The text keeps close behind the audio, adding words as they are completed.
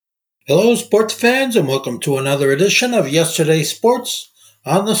Hello, sports fans, and welcome to another edition of Yesterday's Sports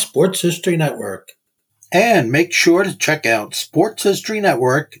on the Sports History Network. And make sure to check out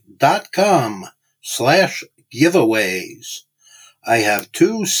sportshistorynetwork.com/giveaways. I have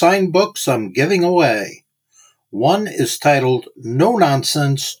two signed books I'm giving away. One is titled No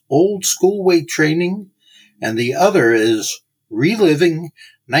Nonsense Old School Weight Training, and the other is Reliving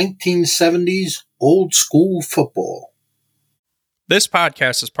 1970s Old School Football. This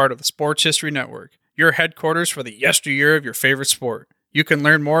podcast is part of the Sports History Network, your headquarters for the yesteryear of your favorite sport. You can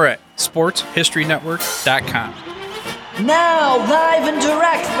learn more at sportshistorynetwork.com. Now, live and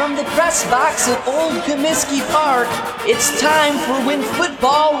direct from the press box at Old Comiskey Park, it's time for When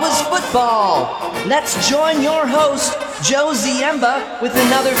Football Was Football. Let's join your host, Joe Ziemba, with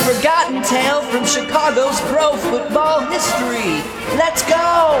another forgotten tale from Chicago's pro football history. Let's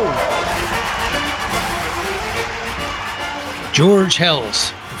go! George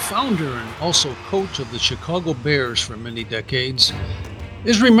Halas, the founder and also coach of the Chicago Bears for many decades,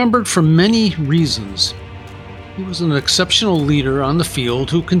 is remembered for many reasons. He was an exceptional leader on the field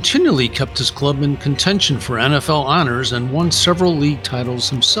who continually kept his club in contention for NFL honors and won several league titles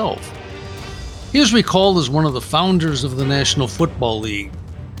himself. He is recalled as one of the founders of the National Football League,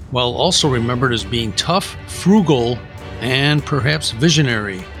 while also remembered as being tough, frugal, and perhaps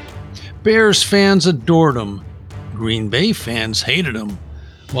visionary. Bears fans adored him. Green Bay fans hated him,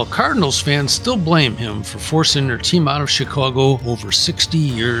 while Cardinals fans still blame him for forcing their team out of Chicago over 60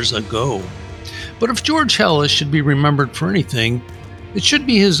 years ago. But if George Halas should be remembered for anything, it should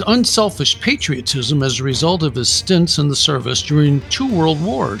be his unselfish patriotism as a result of his stints in the service during two world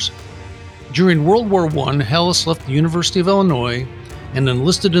wars. During World War I, Halas left the University of Illinois and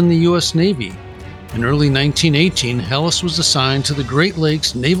enlisted in the U.S. Navy. In early 1918, Halas was assigned to the Great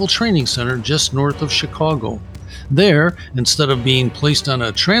Lakes Naval Training Center just north of Chicago. There, instead of being placed on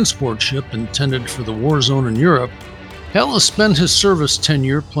a transport ship intended for the war zone in Europe, Halas spent his service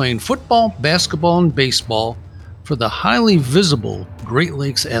tenure playing football, basketball, and baseball for the highly visible Great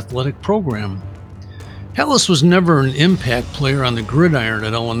Lakes Athletic Program. Halas was never an impact player on the gridiron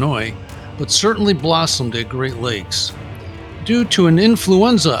at Illinois, but certainly blossomed at Great Lakes. Due to an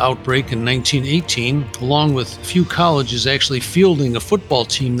influenza outbreak in 1918, along with few colleges actually fielding a football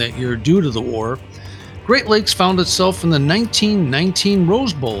team that year due to the war, Great Lakes found itself in the 1919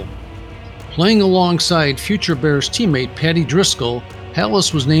 Rose Bowl. Playing alongside future Bears teammate Patty Driscoll,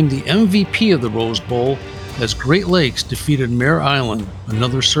 Halas was named the MVP of the Rose Bowl as Great Lakes defeated Mare Island,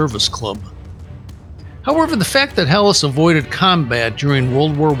 another service club. However, the fact that Halas avoided combat during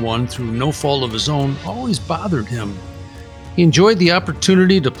World War I through no fault of his own always bothered him. He enjoyed the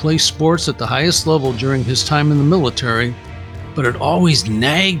opportunity to play sports at the highest level during his time in the military, but it always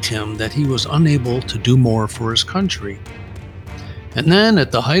nagged him that he was unable to do more for his country. And then,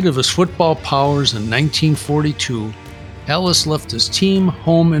 at the height of his football powers in 1942, Halas left his team,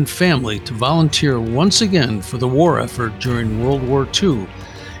 home, and family to volunteer once again for the war effort during World War II.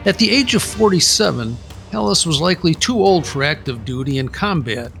 At the age of 47, Halas was likely too old for active duty in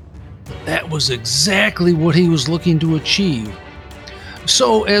combat, but that was exactly what he was looking to achieve.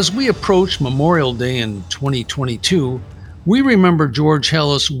 So, as we approach Memorial Day in 2022, we remember George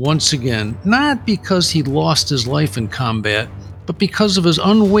Halas once again, not because he lost his life in combat, but because of his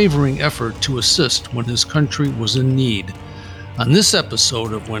unwavering effort to assist when his country was in need. On this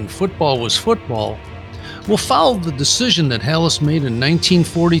episode of When Football Was Football, we'll follow the decision that Halas made in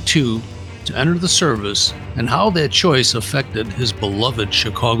 1942 to enter the service and how that choice affected his beloved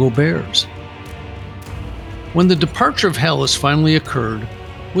Chicago Bears. When the departure of Halas finally occurred,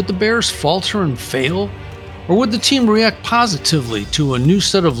 would the Bears falter and fail? Or would the team react positively to a new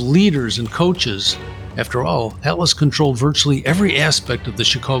set of leaders and coaches? After all, Halas controlled virtually every aspect of the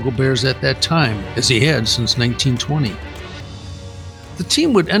Chicago Bears at that time, as he had since 1920. The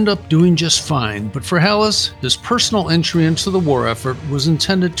team would end up doing just fine, but for Halas, his personal entry into the war effort was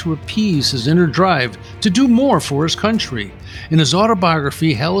intended to appease his inner drive to do more for his country. In his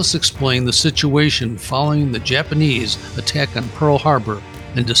autobiography, Halas explained the situation following the Japanese attack on Pearl Harbor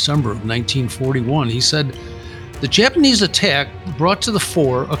in December of 1941. He said, "The Japanese attack brought to the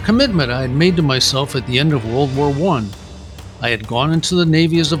fore a commitment I had made to myself at the end of World War I. I had gone into the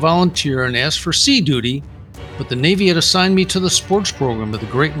Navy as a volunteer and asked for sea duty, but the Navy had assigned me to the sports program at the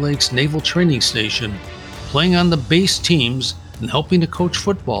Great Lakes Naval Training Station, playing on the base teams and helping to coach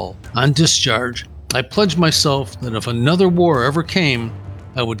football. On discharge, I pledged myself that if another war ever came,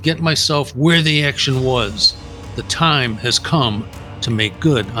 I would get myself where the action was. The time has come to make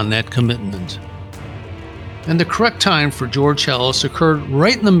good on that commitment." And the correct time for George Halas occurred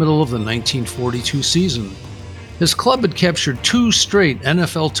right in the middle of the 1942 season. His club had captured 2 straight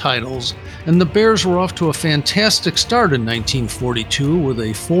NFL titles, and the Bears were off to a fantastic start in 1942 with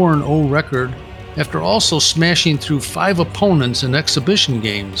a 4-0 record after also smashing through 5 opponents in exhibition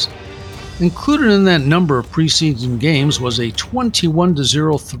games. Included in that number of preseason games was a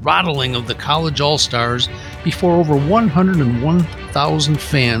 21-0 throttling of the college All-Stars before over 101,000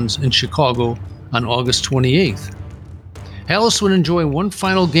 fans in Chicago on August 28th. Halas would enjoy one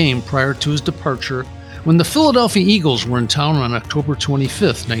final game prior to his departure when the Philadelphia Eagles were in town on October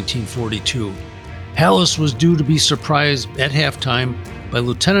 25th, 1942. Halas was due to be surprised at halftime by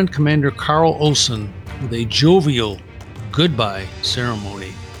Lieutenant Commander Carl Olson with a jovial goodbye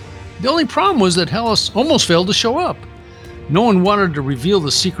ceremony. The only problem was that Halas almost failed to show up. No one wanted to reveal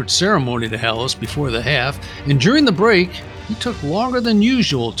the secret ceremony to Halas before the half, and during the break, he took longer than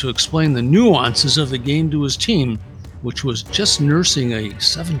usual to explain the nuances of the game to his team, which was just nursing a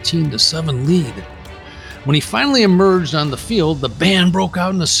 17-7 lead. When he finally emerged on the field, the band broke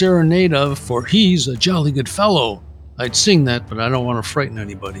out in a serenade of "For He's a Jolly Good Fellow." I'd sing that, but I don't want to frighten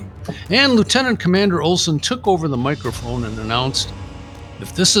anybody. And Lieutenant Commander Olson took over the microphone and announced,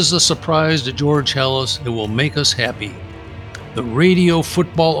 "If this is a surprise to George Halas, it will make us happy. The radio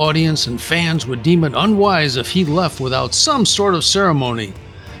football audience and fans would deem it unwise if he left without some sort of ceremony.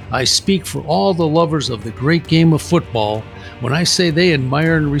 I speak for all the lovers of the great game of football when I say they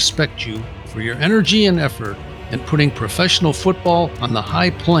admire and respect you for your energy and effort in putting professional football on the high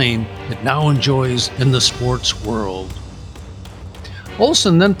plane it now enjoys in the sports world."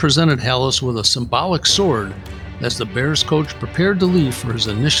 Olson then presented Halas with a symbolic sword as the Bears coach prepared to leave for his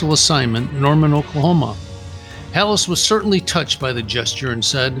initial assignment in Norman, Oklahoma. Halas was certainly touched by the gesture and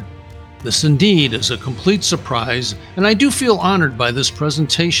said, "This indeed is a complete surprise, and I do feel honored by this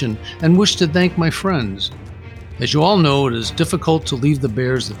presentation and wish to thank my friends. As you all know, it is difficult to leave the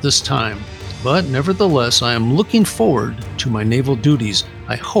Bears at this time, but nevertheless, I am looking forward to my naval duties.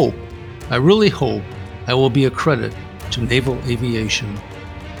 I really hope, I will be a credit to naval aviation."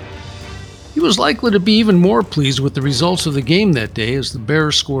 He was likely to be even more pleased with the results of the game that day as the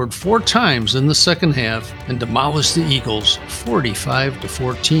Bears scored 4 times in the second half and demolished the Eagles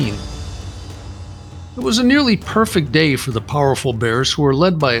 45-14. It was a nearly perfect day for the powerful Bears, who were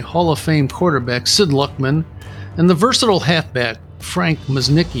led by Hall of Fame quarterback Sid Luckman and the versatile halfback Frank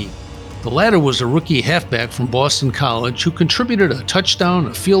Musnicki. The latter was a rookie halfback from Boston College who contributed a touchdown,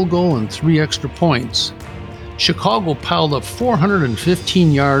 a field goal, and 3 extra points. Chicago piled up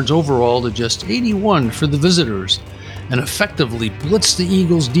 415 yards overall to just 81 for the visitors and effectively blitzed the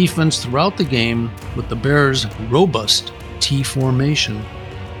Eagles' defense throughout the game with the Bears' robust T formation.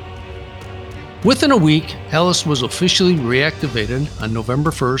 Within a week, Halas was officially reactivated on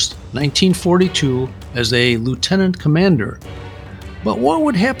November 1st, 1942 as a lieutenant commander. But what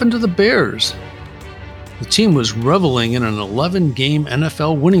would happen to the Bears? The team was reveling in an 11-game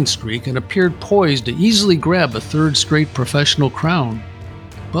NFL winning streak and appeared poised to easily grab a 3rd straight professional crown.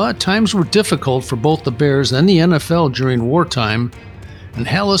 But times were difficult for both the Bears and the NFL during wartime, and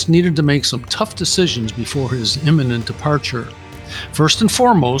Halas needed to make some tough decisions before his imminent departure. First and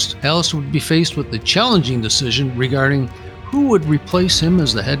foremost, Halas would be faced with the challenging decision regarding who would replace him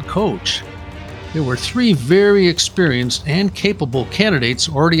as the head coach. There were 3 very experienced and capable candidates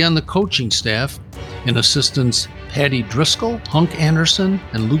already on the coaching staff, in assistants Patty Driscoll, Hunk Anderson,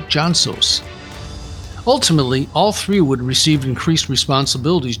 and Luke Johnsos. Ultimately, all 3 would receive increased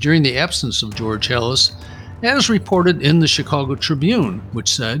responsibilities during the absence of George Halas, as reported in the Chicago Tribune,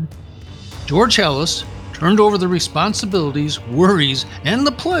 which said, "George Halas turned over the responsibilities, worries, and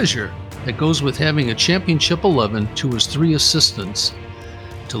the pleasure that goes with having a championship 11 to his 3 assistants.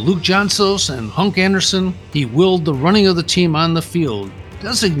 To Luke Johnsos and Hunk Anderson, he willed the running of the team on the field,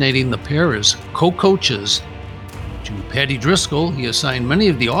 designating the pair as co-coaches. To Patty Driscoll, he assigned many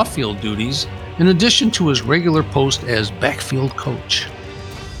of the off-field duties, in addition to his regular post as backfield coach."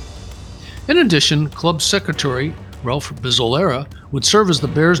 In addition, club secretary Ralph Bizzolera would serve as the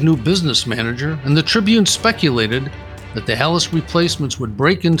Bears' new business manager, and the Tribune speculated that the Halas replacements would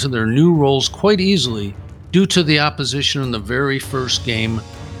break into their new roles quite easily due to the opposition in the very first game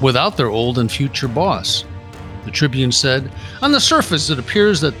without their old and future boss. The Tribune said, "On the surface, it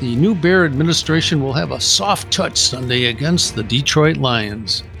appears that the new Bear administration will have a soft touch Sunday against the Detroit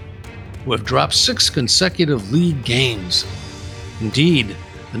Lions, who have dropped 6 consecutive league games." Indeed,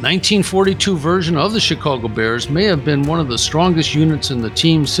 the 1942 version of the Chicago Bears may have been one of the strongest units in the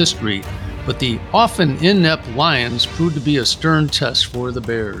team's history, but the often inept Lions proved to be a stern test for the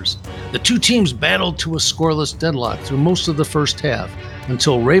Bears. The 2 teams battled to a scoreless deadlock through most of the first half,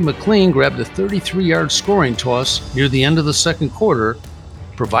 until Ray McLean grabbed a 33-yard scoring toss near the end of the second quarter,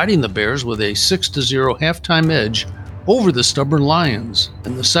 providing the Bears with a 6-0 halftime edge over the stubborn Lions.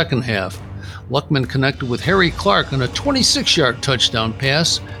 In the second half, Luckman connected with Harry Clark on a 26-yard touchdown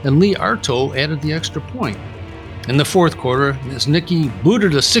pass, and Lee Arto added the extra point. In the fourth quarter, Nicky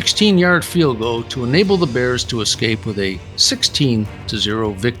booted a 16-yard field goal to enable the Bears to escape with a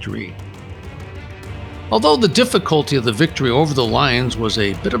 16-0 victory. Although the difficulty of the victory over the Lions was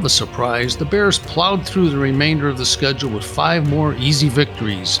a bit of a surprise, the Bears plowed through the remainder of the schedule with 5 more easy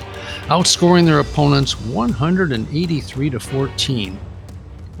victories, outscoring their opponents 183-14.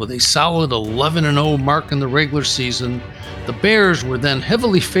 With a solid 11-0 mark in the regular season, the Bears were then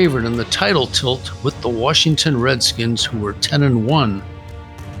heavily favored in the title tilt with the Washington Redskins, who were 10-1.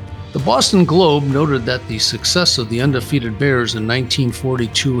 The Boston Globe noted that the success of the undefeated Bears in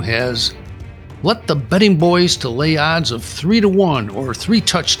 1942 has led the betting boys to lay odds of 3-1 or 3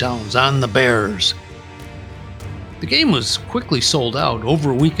 touchdowns on the Bears. The game was quickly sold out over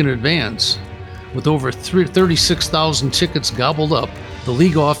a week in advance. With over 36,000 tickets gobbled up, the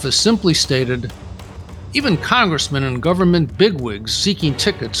league office simply stated, "Even congressmen and government bigwigs seeking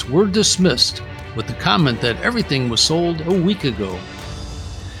tickets were dismissed," with the comment that everything was sold a week ago.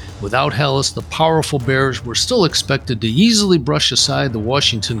 Without Halas, the powerful Bears were still expected to easily brush aside the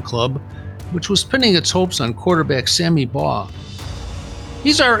Washington club, which was pinning its hopes on quarterback Sammy Baugh.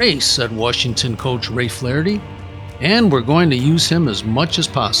 "He's our ace," said Washington coach Ray Flaherty, "and we're going to use him as much as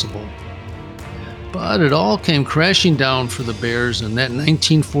possible." But it all came crashing down for the Bears in that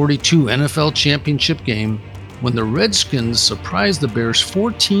 1942 NFL championship game when the Redskins surprised the Bears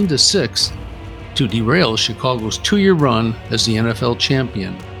 14-6 to derail Chicago's 2-year run as the NFL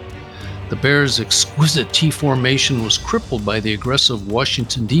champion. The Bears' exquisite T formation was crippled by the aggressive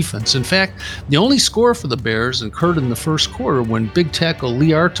Washington defense. In fact, the only score for the Bears occurred in the first quarter when big tackle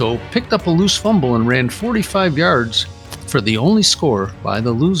Lee Arto picked up a loose fumble and ran 45 yards for the only score by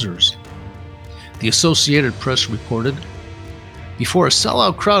the losers. The Associated Press reported, "Before a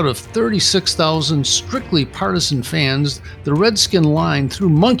sellout crowd of 36,000 strictly partisan fans, the Redskin line threw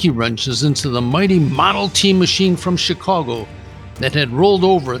monkey wrenches into the mighty Model T machine from Chicago that had rolled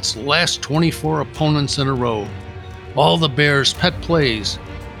over its last 24 opponents in a row. All the Bears' pet plays,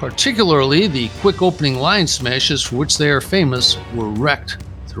 particularly the quick opening line smashes for which they are famous, were wrecked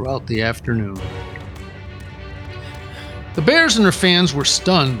throughout the afternoon." The Bears and their fans were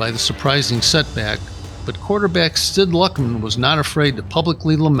stunned by the surprising setback, but quarterback Sid Luckman was not afraid to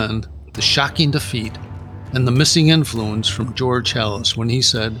publicly lament the shocking defeat and the missing influence from George Halas when he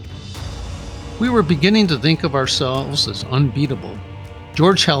said, "We were beginning to think of ourselves as unbeatable.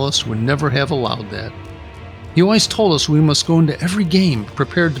 George Halas would never have allowed that. He always told us we must go into every game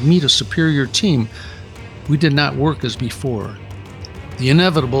prepared to meet a superior team. We did not work as before. The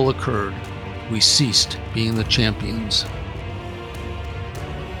inevitable occurred. We ceased being the champions."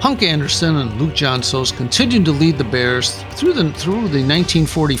 Hunk Anderson and Luke Johnsos continued to lead the Bears through the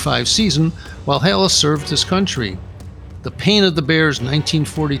 1945 season while Halas served his country. The pain of the Bears'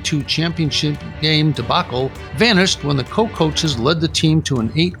 1942 championship game debacle vanished when the co-coaches led the team to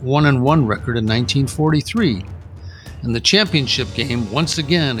an 8-1-1 record in 1943. In the championship game, once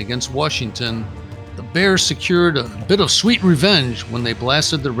again against Washington, the Bears secured a bit of sweet revenge when they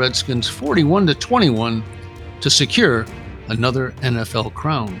blasted the Redskins 41-21 to secure another NFL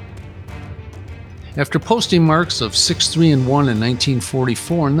crown. After posting marks of 6-3-1 in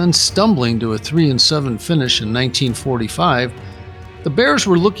 1944 and then stumbling to a 3-7 finish in 1945, the Bears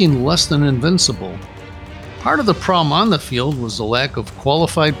were looking less than invincible. Part of the problem on the field was the lack of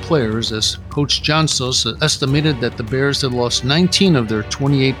qualified players, as Coach Johnsos estimated that the Bears had lost 19 of their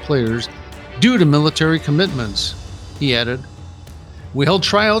 28 players due to military commitments. He added, "We held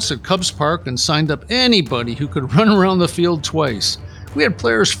tryouts at Cubs Park and signed up anybody who could run around the field twice. We had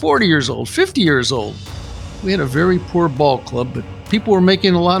players 40 years old, 50 years old. We had a very poor ball club, but people were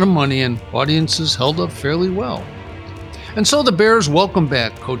making a lot of money and audiences held up fairly well." And so the Bears welcomed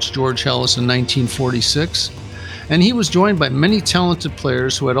back Coach George Halas in 1946, and he was joined by many talented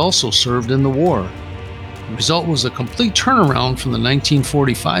players who had also served in the war. The result was a complete turnaround from the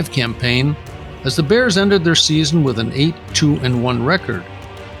 1945 campaign, as the Bears ended their season with an 8-2-1 record.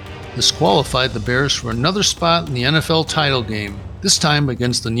 This qualified the Bears for another spot in the NFL title game, this time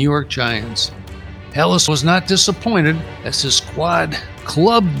against the New York Giants. Halas was not disappointed, as his squad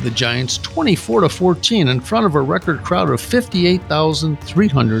clubbed the Giants 24-14 in front of a record crowd of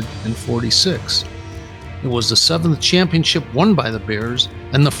 58,346. It was the 7th championship won by the Bears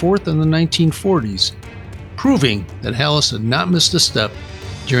and the 4th in the 1940s, proving that Halas had not missed a step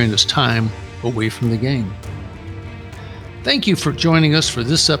during his time away from the game. Thank you for joining us for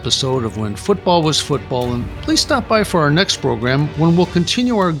this episode of When Football Was Football, and please stop by for our next program when we'll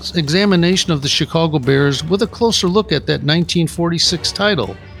continue our examination of the Chicago Bears with a closer look at that 1946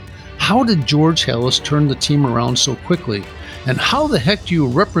 title. How did George Halas turn the team around so quickly? And how the heck do you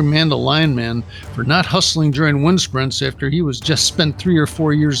reprimand a lineman for not hustling during wind sprints after he was just spent 3 or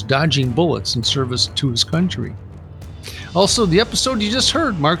 4 years dodging bullets in service to his country? Also, the episode you just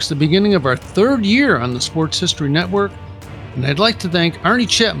heard marks the beginning of our 3rd year on the Sports History Network, and I'd like to thank Arnie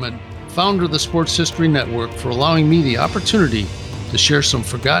Chapman, founder of the Sports History Network, for allowing me the opportunity to share some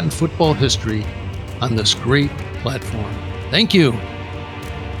forgotten football history on this great platform. Thank you.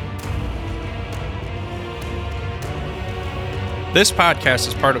 This podcast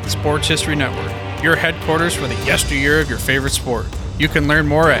is part of the Sports History Network, your headquarters for the yesteryear of your favorite sport. You can learn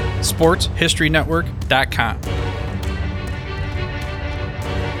more at sportshistorynetwork.com.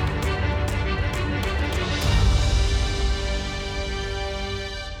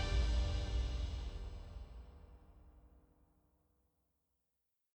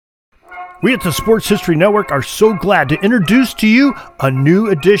 We at the Sports History Network are so glad to introduce to you a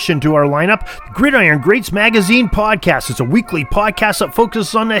new addition to our lineup, the Gridiron Greats Magazine Podcast. It's a weekly podcast that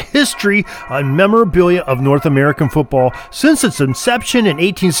focuses on the history and memorabilia of North American football since its inception in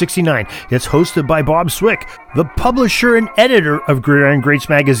 1869. It's hosted by Bob Swick, the publisher and editor of Gridiron Greats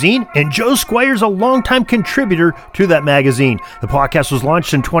Magazine, and Joe Squire's a longtime contributor to that magazine. The podcast was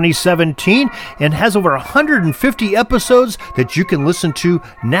launched in 2017 and has over 150 episodes that you can listen to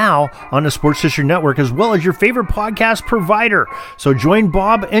now on the Sports History Network, as well as your favorite podcast provider. So join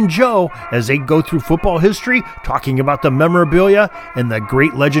Bob and Joe as they go through football history, talking about the memorabilia and the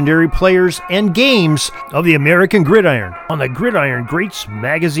great legendary players and games of the American gridiron on the Gridiron Greats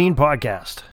Magazine Podcast.